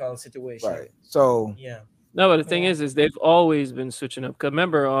chemical situation. Right. So yeah. No, but the thing is they've always been switching up. 'Cause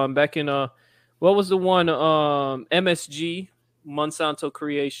remember, back in what was the one MSG Monsanto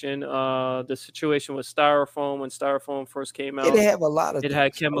creation? The situation with styrofoam when styrofoam first came out. It have a lot of. It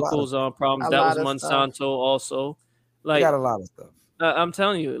had chemicals problems. That was Monsanto stuff. Also. Like they got a lot of stuff. I'm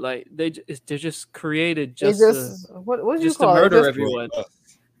telling you, like they're just created what do you call to murder it? everyone.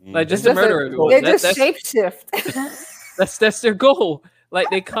 Like just to murder everyone. They just shapeshift. That's their goal. Like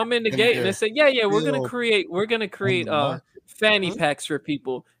they come in the gate and they say, yeah, we're gonna create fanny packs for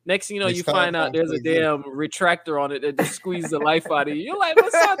people. Next thing you know, you find out there's a damn retractor on it that just squeezes the life out of you. You're like,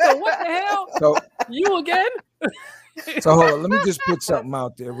 Monsanto, what the hell? So, you again? So hold on, let me just put something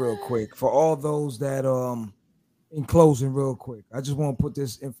out there real quick for all those that in closing real quick. I just want to put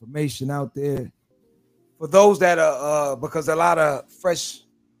this information out there for those that are because a lot of fresh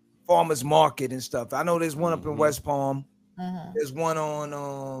farmers market and stuff. I know there's one up in West Palm. There's one on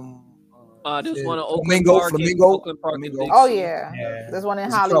there's one on Flamingo. Oh yeah. There's one in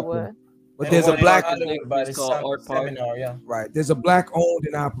Hollywood. But there's a black it's called Art Park. Seminar, right. There's a black owned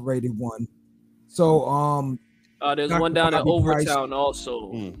and operated one. So there's one down at Overtown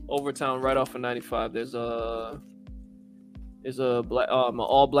also. Overtown right off of 95. There's a black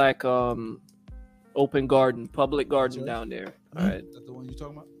all black open garden, public garden down there. All right. That's the one you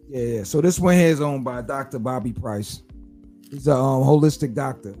talking about? Yeah. So this one here is owned by Dr. Bobby Price. He's a holistic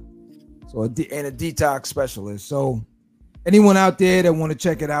doctor, so and a detox specialist. So anyone out there that want to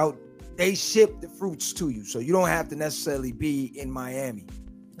check it out, they ship the fruits to you, so you don't have to necessarily be in Miami,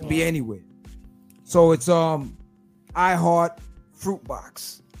 be anywhere. So it's iHeart Fruit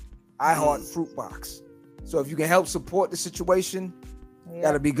Box, iHeart Fruit Box. So if you can help support the situation,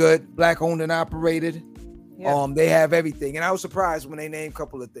 that'll be good. Black owned and operated. They have everything, and I was surprised when they named a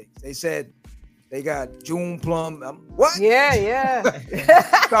couple of things. They said they got June plum. What? Yeah.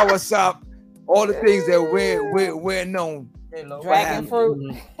 So what's up? All the things that we're known. Dragon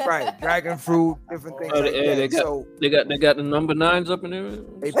fruit. Right, dragon fruit, different things like that. They got the number 9s up in there.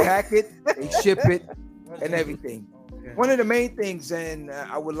 They pack it, they ship it, and everything. One of the main things, and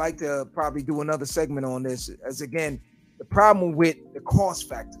I would like to probably do another segment on this, is again the problem with the cost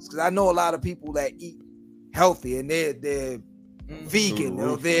factors. Because I know a lot of people that eat healthy and they're vegan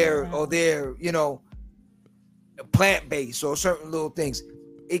or they're plant-based or certain little things.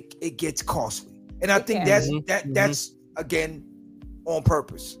 It gets costly, and I think that's again on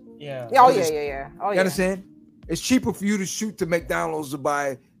purpose. Yeah. Oh yeah. You understand? It's cheaper for you to shoot to McDonald's to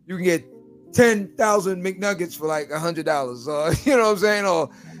buy. You can get 10,000 McNuggets for like $100, or you know what I'm saying? Or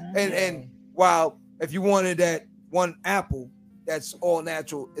and while if you wanted that one apple that's all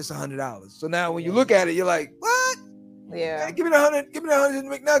natural, it's $100. So now when you look at it, you're like, what? Yeah. Hey, give me the 100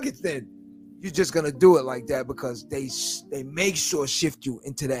 McNuggets then. You're just gonna do it like that because they make sure shift you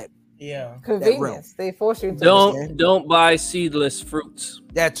into that. Yeah. Convenience. They force you to don't buy seedless fruits.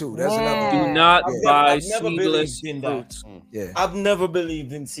 That too. That's another. Do not buy I've never seedless believed in fruits. Yeah. I've never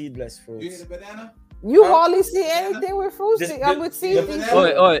believed in seedless fruits. You eat a banana? You hardly see anything with fruits. With seeds. If the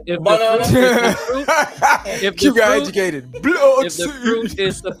fruit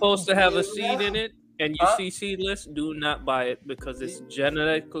is supposed to have a seed in it, and you see seedless, do not buy it because it's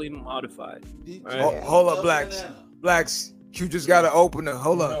genetically modified. Right? Hold up, blacks. Q just got to open it.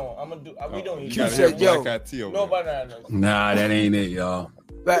 Hold up. No, I'm gonna do. We don't eat. Q said, "Yo, no bananas." Nah, that ain't it, y'all.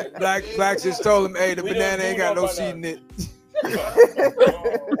 Blacks just told him, "Hey, the banana ain't got no seed in it."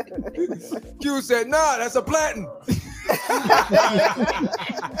 Q said, "Nah, that's a plantain."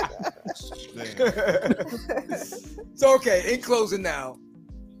 So okay, in closing now,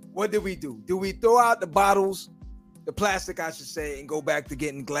 what did we do? Do we throw out the bottles, the plastic, I should say, and go back to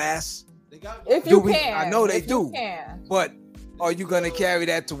getting glass? If you can, I know they do. But are you gonna carry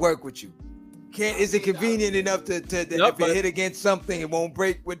that to work with you? Is it convenient enough to if it hit against something, it won't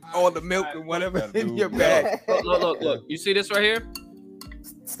break with all the milk and whatever in your bag? Look. You see this right here?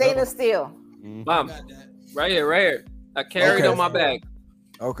 Stainless steel. Bam. Right here. I carry it on my bag.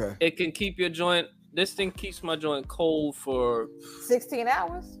 Okay. It can keep your joint. This thing keeps my joint cold for 16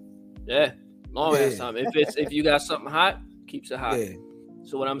 hours. Yeah, long ass time. If you got something hot, keeps it hot. Yeah.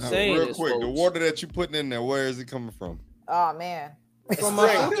 So what I'm saying real is, quick, folks, the water that you putting in there, where is it coming from? Oh man. From my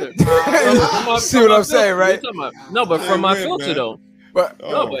filter. See what I'm saying, right? No, but from my filter though. But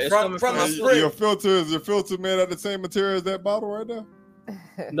it's coming from my filter. Your filter made out of the same material as that bottle right there?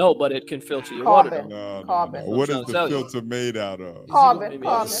 No, but it can filter your water. No. Carbon. What is the filter made out of? Carbon.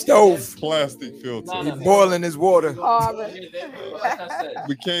 Stove. Plastic filter. He's boiling his water. Carbon.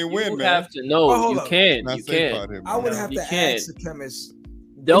 We can't win, You man. have to know. You can. Not You safe can. out here, I would man. have to ask the chemist.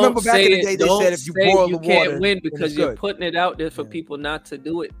 Don't Remember back say in the day, it. they Don't said if you say boil you the can't water, win then because it's you're good. putting it out there for people not to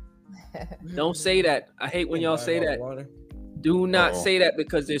do it. Don't say that. I hate when y'all say that. Do not say that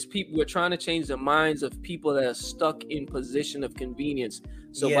because there's people. We're trying to change the minds of people that are stuck in position of convenience.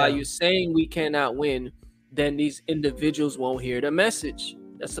 So by you saying we cannot win, then these individuals won't hear the message.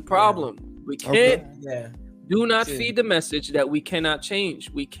 That's the problem. We can't. Do not feed the message that we cannot change.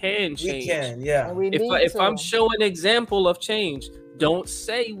 We can change. We can, yeah. If I'm showing an example of change, don't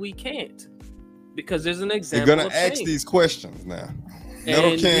say we can't, because there's an example. You're gonna of ask change. these questions now.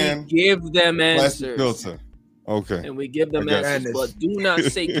 Metal can, give them plastic answers. filter. Okay. And we give them answers, but do not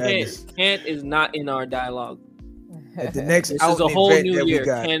say can't. Can't is not in our dialogue. At the next this is a whole event new that we year.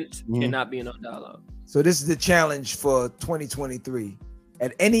 got. Can't cannot be in our dialogue. So this is the challenge for 2023.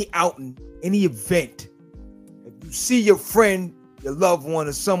 At any outing, any event, if you see your friend, your loved one,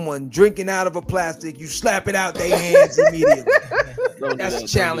 or someone drinking out of a plastic, you slap it out their hands immediately. That's a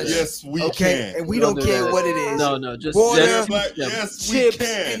challenge. Yes, we can. And we don't care what it is. No, just water, yes, chips, we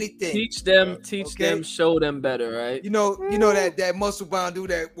can. anything. Teach them, show them better, right? You know that muscle bound dude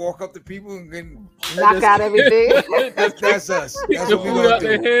that walk up to people and knock out everything. That's us. That's what we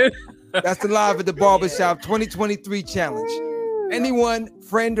gonna do. That's the Live at the Barbershop 2023 challenge. Anyone,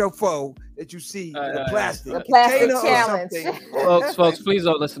 friend or foe, that you see the plastic challenge. Folks, please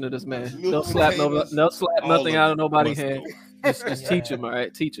don't listen to this man. Don't slap nothing out of nobody's hand. Just teach him, all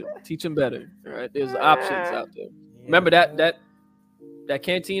right? Teach him better, all right? There's options out there. Remember that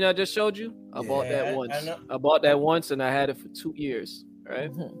canteen I just showed you? I bought that once. I bought that once and I had it for 2 years,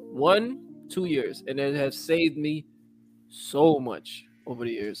 right? 2 years, and it has saved me so much over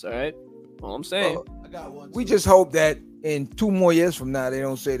the years, all right? All I'm saying. I got one. We just hope that in 2 more years from now, they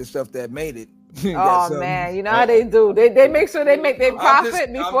don't say the stuff that made it. Oh man, you know how they do. They make sure they make their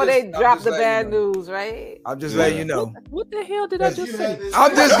profit before they drop the bad news, right? I'm just letting you know. What the hell did I just say?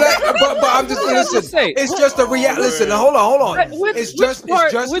 I'm just letting, but I'm just listen. It's just a reality. Listen, hold on. It's just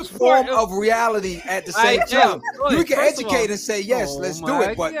a form of reality at the same time. You can educate and say yes, let's do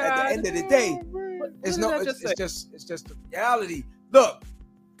it, but at the end of the day, it's just a reality. Look.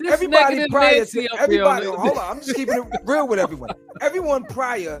 Everybody prior to everybody, hold on, I'm just keeping it real with everyone. Everyone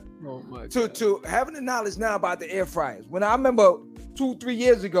prior to having the knowledge now about the air fryers. When I remember 2-3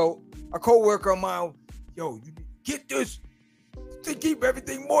 years ago, a co-worker of mine, yo, you get this to keep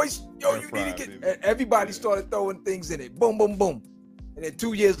everything moist. Yo, you need to get. Everybody started throwing things in it. Boom, boom, boom. And then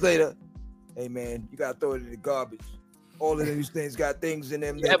 2 years later, hey man, you gotta throw it in the garbage. All of these things got things in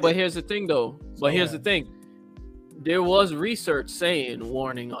them. Yeah, but here's the thing though. Here's the thing. There was research saying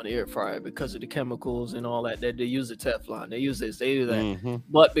warning on air fryer because of the chemicals and all that they use the Teflon. They use this, they do that.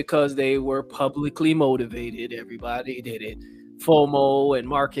 But because they were publicly motivated, everybody did it. FOMO and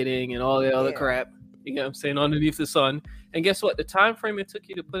marketing and all the other crap. You know what I'm saying? Underneath the sun. And guess what? The time frame it took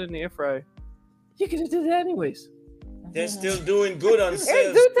you to put in the air fryer, you could have did that anyways. They're still doing good on sales.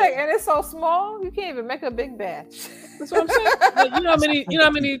 It do take, and it's so small, you can't even make a big batch. That's what I'm saying. Like, you know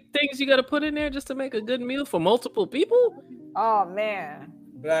how many things you got to put in there just to make a good meal for multiple people? Oh man.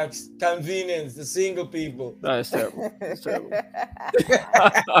 Blacks, convenience, the single people. No, it's terrible. It's terrible.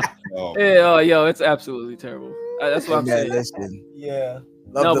 Yo, it's absolutely terrible. That's what I'm saying. Listen. Yeah.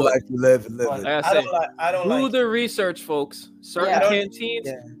 Love the life you live and live it. I don't do like the research, folks. Certain canteens.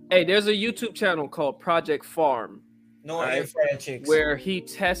 Yeah. Hey, there's a YouTube channel called Project Farm. No air fryer chicks. Where he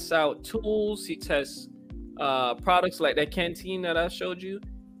tests out tools. He tests products like that canteen that I showed you.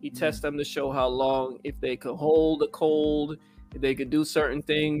 He tests them to show how long, if they can hold a cold, if they can do certain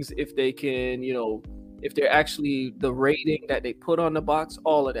things, if they can, if they're actually the rating that they put on the box,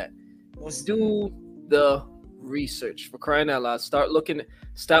 all of that. Do the research, for crying out loud. Stop looking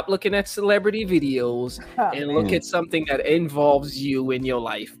at celebrity videos and look at something that involves you in your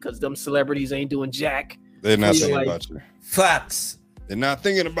life, because them celebrities ain't doing jack. They're not thinking about you. Facts. They're not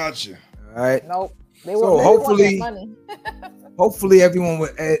thinking about you. All right. Nope. So hopefully everyone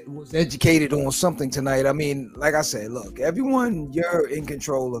was educated on something tonight. I mean, like I said, look, everyone, you're in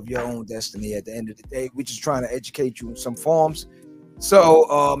control of your own destiny at the end of the day. We're just trying to educate you in some forms.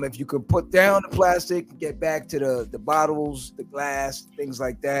 So if you could put down the plastic, get back to the bottles, the glass, things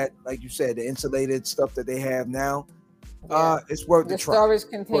like that. Like you said, the insulated stuff that they have now, it's worth the try. Storage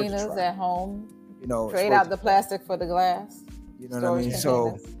containers at home. Trade out the plastic for the glass. You know what I mean?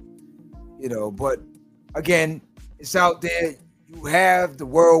 So, but again, it's out there. You have the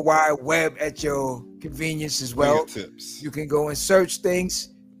World Wide Web at your convenience as well. Tips. You can go and search things,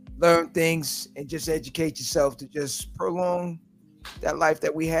 learn things, and just educate yourself to just prolong that life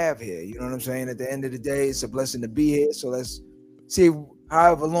that we have here. You know what I'm saying? At the end of the day, it's a blessing to be here. So let's see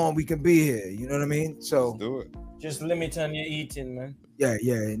however long we can be here. You know what I mean? So let's do it. Just limit on your eating, man. Yeah.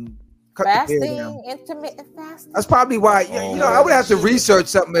 And cut fasting, intermittent fasting. That's probably why. I would have to research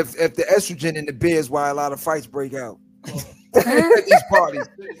something if the estrogen in the beer is why a lot of fights break out at these parties.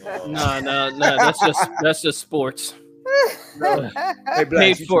 No. That's just sports. Hey,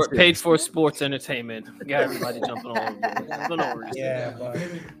 Black, paid for sports entertainment. Got everybody jumping all over. Yeah,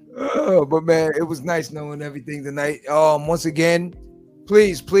 but man, it was nice knowing everything tonight. Once again,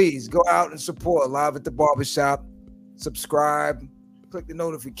 please go out and support Live at the Barbershop. Subscribe, click the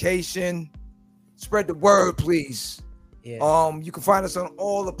notification, spread the word, please. Yeah. You can find us on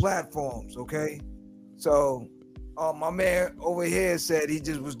all the platforms. Okay, so. My man over here said he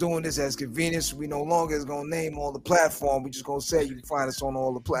just was doing this as convenience. We no longer is gonna name all the platforms. We just gonna say you can find us on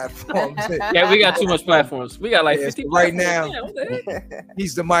all the platforms. Yeah, we got too much platforms. We got like 50 right now.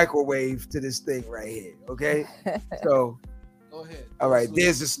 He's the microwave to this thing right here. Okay, so go ahead. All right,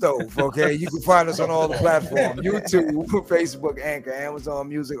 there's the stove. Okay, you can find us on all the platforms: YouTube, Facebook, Anchor, Amazon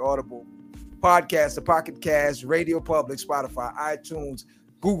Music, Audible, Podcast, the Pocket Cast, Radio Public, Spotify, iTunes,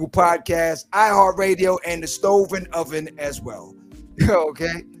 Google Podcasts, iHeartRadio, and the Stove and Oven as well.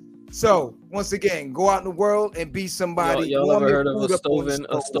 Okay? So, once again, go out in the world and be somebody. Y'all ever heard of a stove and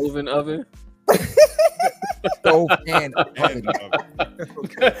oven? Stove and oven.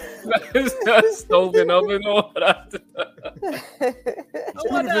 Okay. Stove and oven.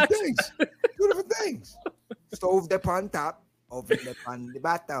 Two different things. Stove upon top, oven upon the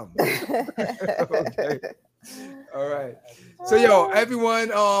bottom. Okay. All right. So, everyone,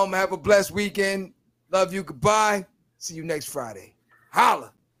 have a blessed weekend. Love you. Goodbye. See you next Friday.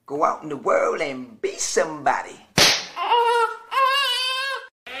 Holla. Go out in the world and be somebody.